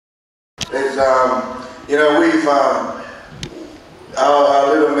Is you know, we've our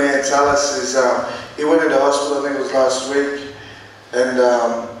little man Talis is he went into hospital. I think it was last week, and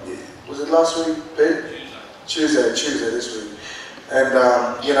was it last week, Pete? Tuesday this week, and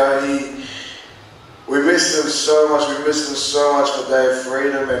you know, we missed him so much. We missed him so much for Day of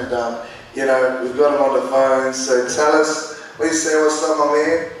Freedom, and you know, we've got him on the phone. So Talis, please say what's up, my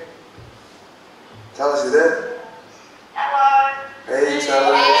man. Talis, you there? Hello. Hey,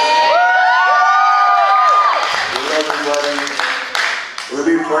 Talis. We'll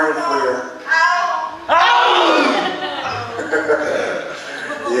be praying for you.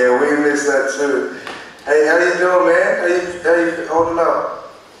 Yeah, we miss that too. Hey, how you doing, man? How you holding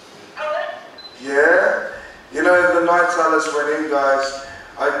up? Good. Yeah? You know, the night Talis went in, guys,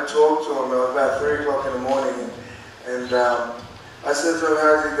 I talked to him about 3 o'clock in the morning, and I said to him,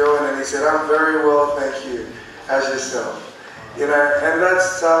 how's he doing? And he said, I'm very well, thank you. How's yourself? You know, and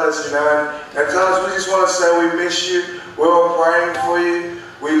that's Talis, you know, and Talis, we just want to say we miss you. We're all praying for you.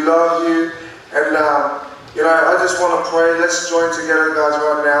 We love you. And, you know, I just want to pray. Let's join together, guys,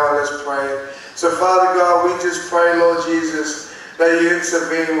 right now, and let's pray. So, Father God, we just pray, Lord Jesus, that you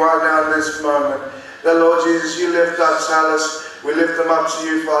intervene right now in this moment. That, Lord Jesus, you lift up Talis. We lift him up to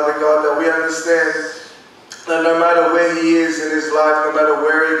you, Father God, that we understand that no matter where he is in his life, no matter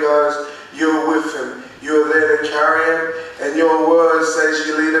where he goes, you're with him. You're there to carry him. And your word says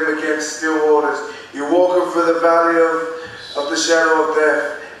you lead him against still waters. You walk him through the valley of the shadow of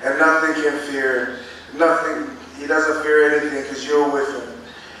death, and nothing can fear him. Nothing. He doesn't fear anything because you're with him.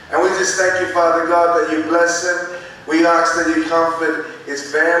 And we just thank you, Father God, that you bless him. We ask that you comfort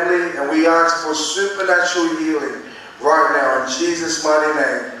his family, and we ask for supernatural healing right now in Jesus' mighty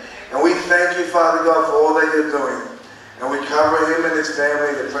name. And we thank you, Father God, for all that you're doing. And we cover him and his family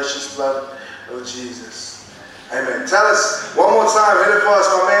in the precious blood of Jesus. Amen. Tell us one more time. Hit it for us,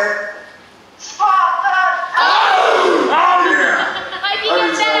 my man. Sparta. Oh! Yeah. Love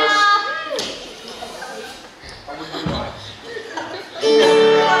you, Talis.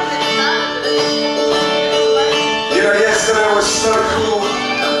 You know, yesterday was so cool.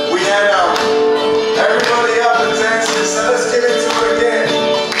 We had everybody up and dancing, so let's get into it again.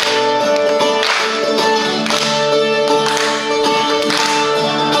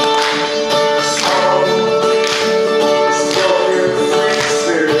 Song, spoken free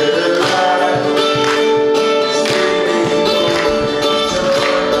spirit.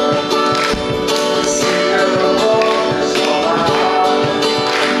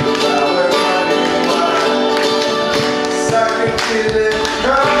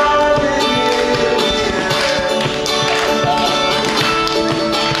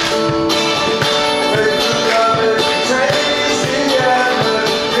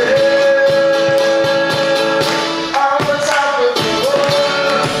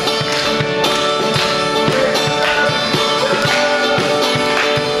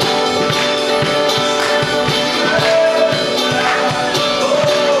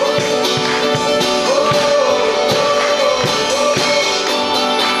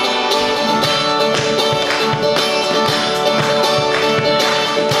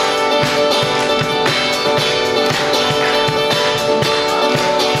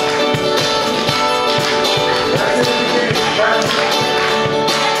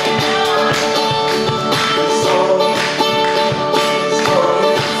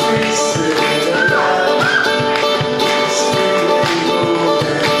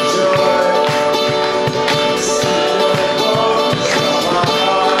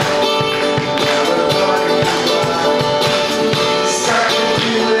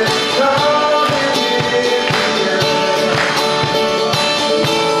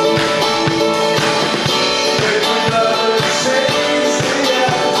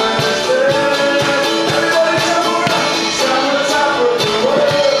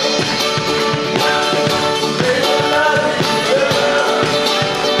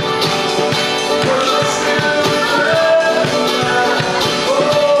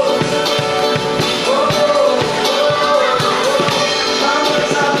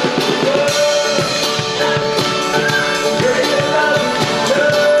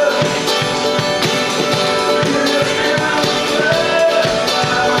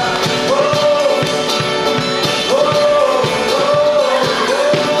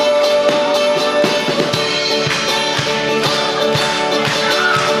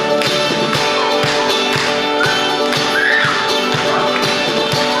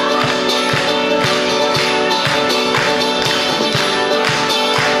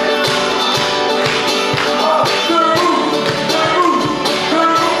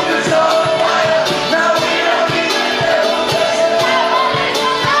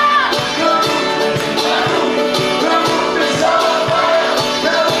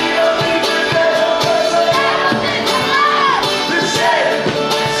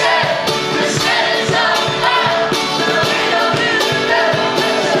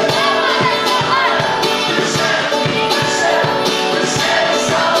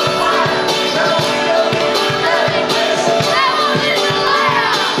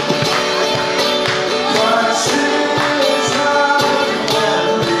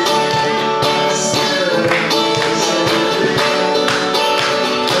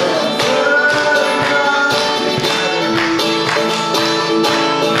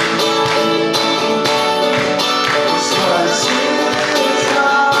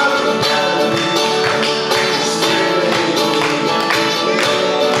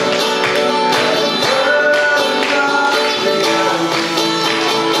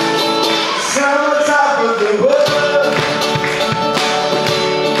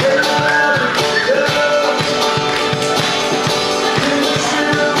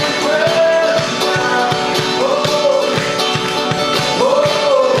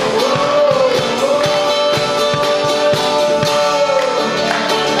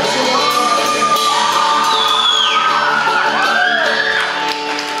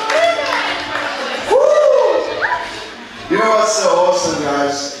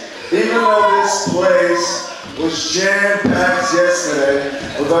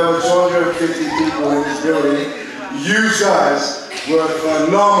 We've got over 250 people in this building. You guys were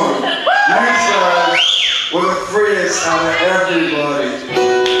phenomenal. You guys were the freest out of everybody.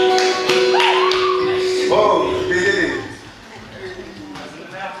 Whoa, BD.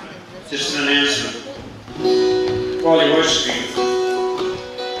 Just an announcement. While you're worshiping,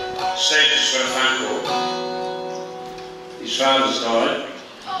 Steve just got a phone call. His father's died,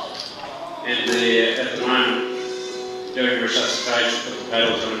 and they're at the moment doing resuscitation, put the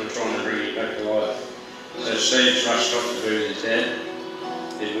paddles on and trying to bring him back to life. So Steve's rushed off to be with his dad,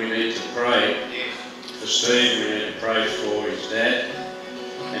 and we need to pray for Steve, we need to pray for his dad,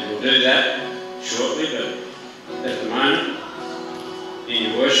 and we'll do that shortly, but at the moment,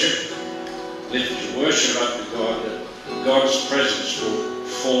 in your worship, lift your worship up to God, that God's presence will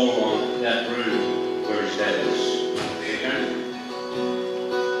fall on that room where his dad is. Okay? Come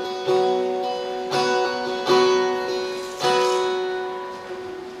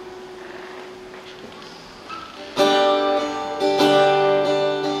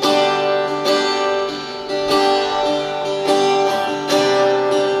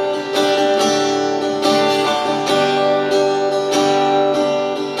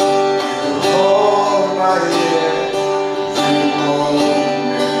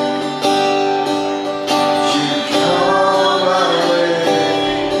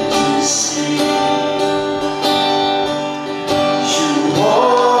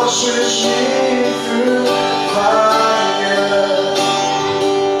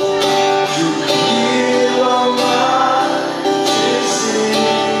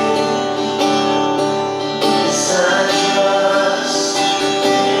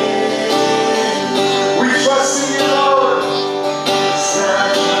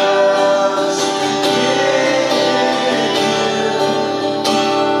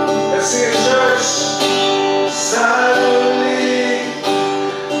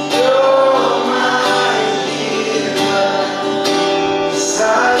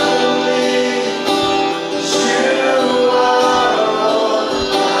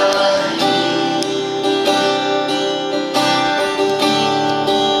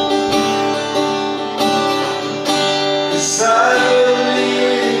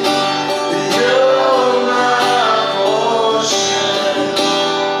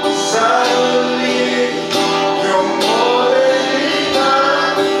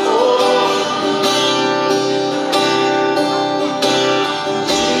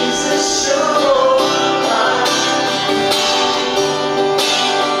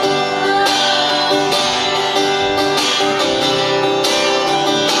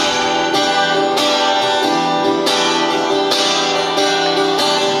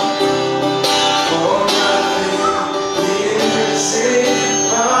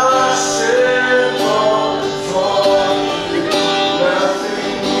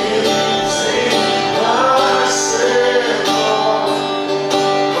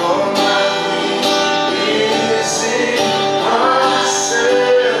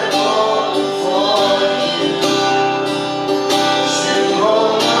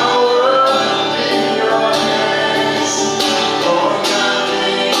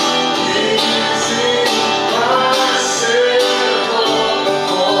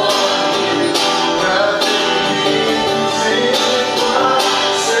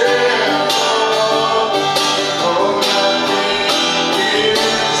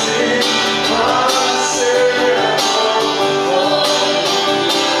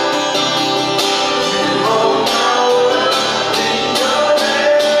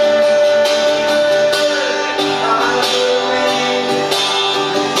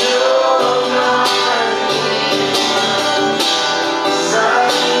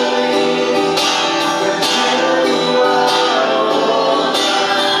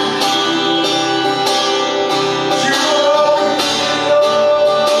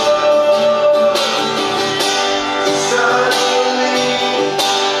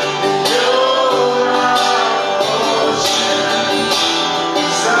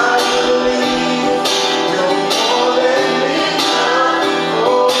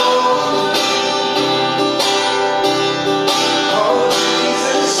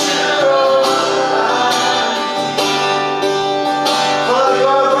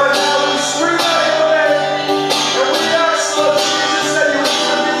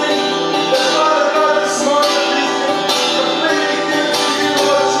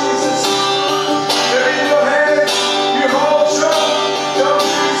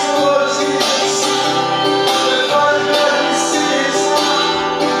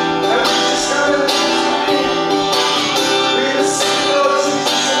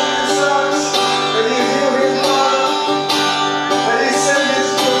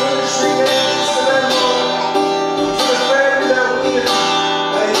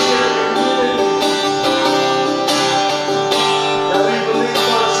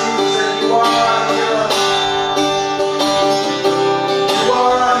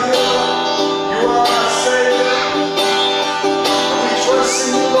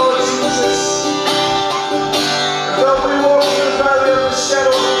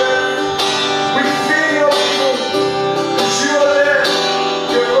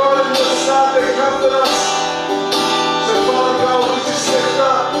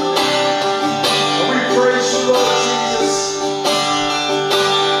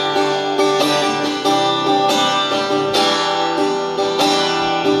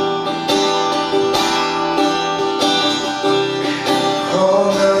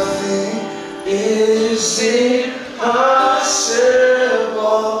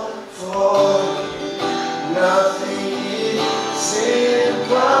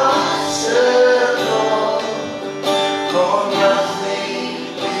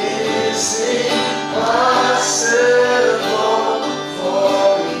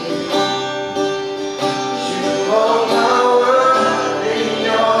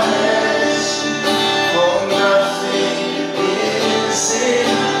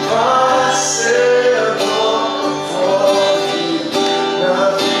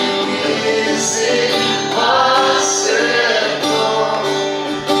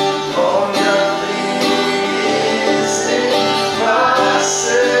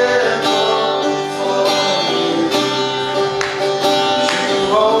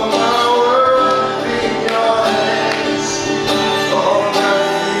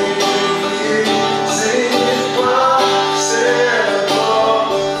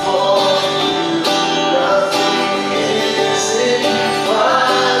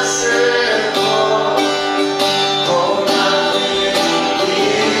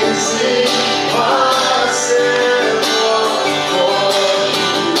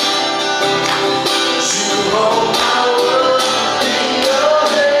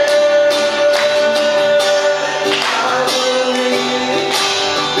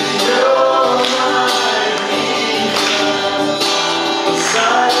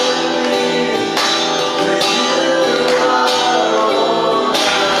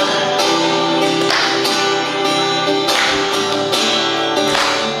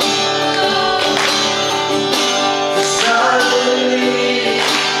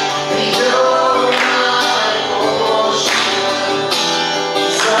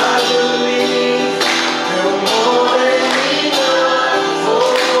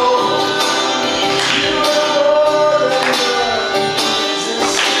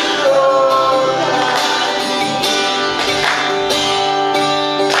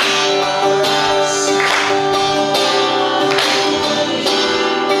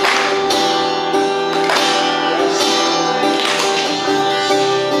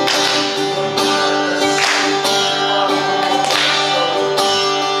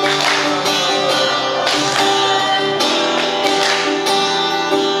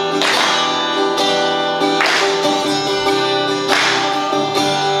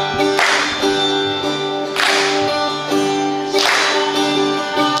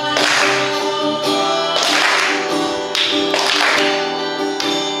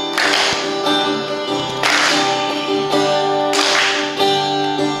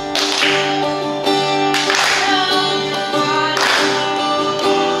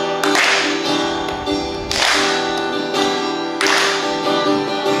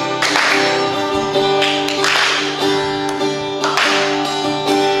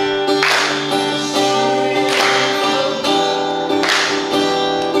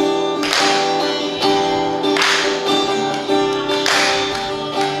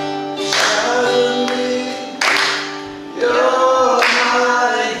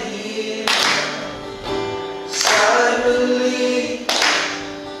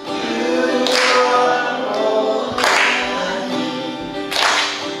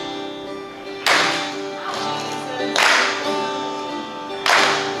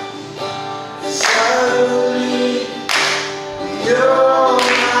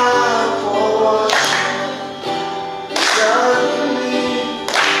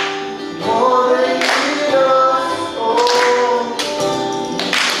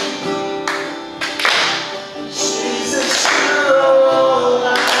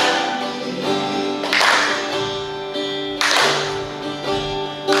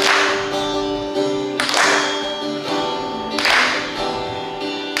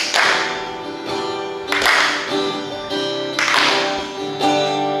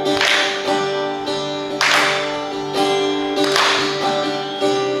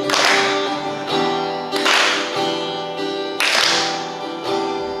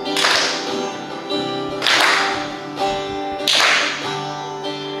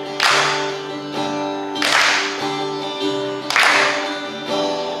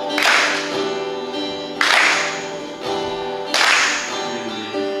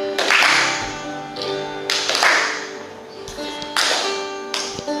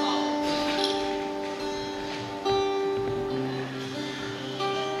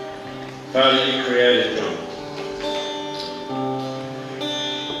Father, you created John.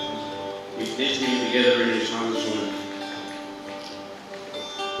 You knit him together in his mother's womb.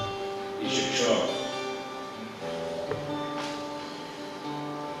 He's your child.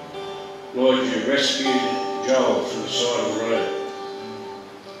 Lord, you rescued Joel from the side of the road.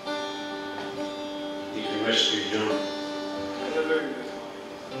 You can rescue John.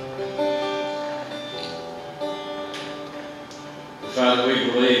 Father, we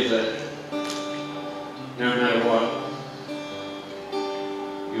believe that no matter what,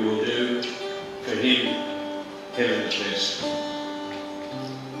 you will do for him heaven's best.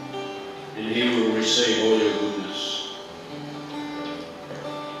 And he will receive all your goodness.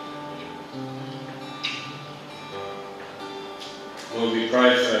 Lord, we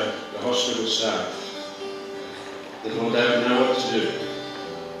pray for the hospital staff, that Lord, they would know what to do.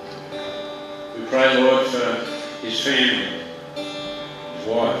 We pray, Lord, for his family, his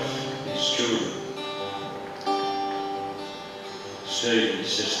wife, his children, Steve and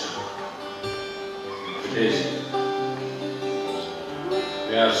his sister, and for Desi.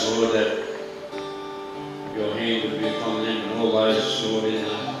 We ask, Lord, that your hand would be upon them and all those, Lord, in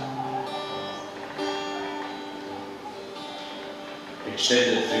the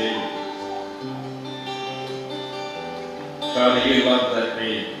extended family. Father, you love that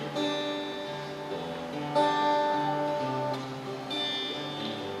man.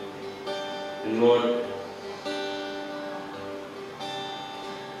 And Lord,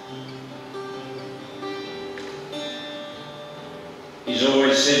 he's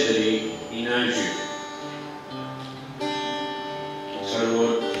always said that he knows you. So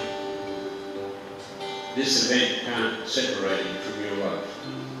Lord, this event can't separate him from your love.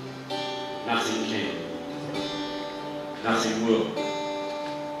 Nothing can. Nothing will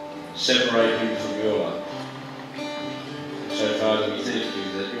separate him from your love. So Father, we thank you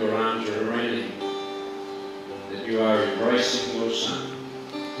that your arms are around him, that you are embracing your son.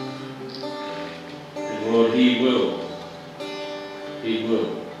 And Lord, he will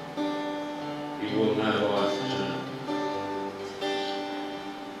know life eternal.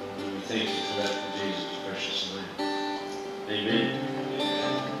 And we thank you for that in Jesus' precious name. Amen.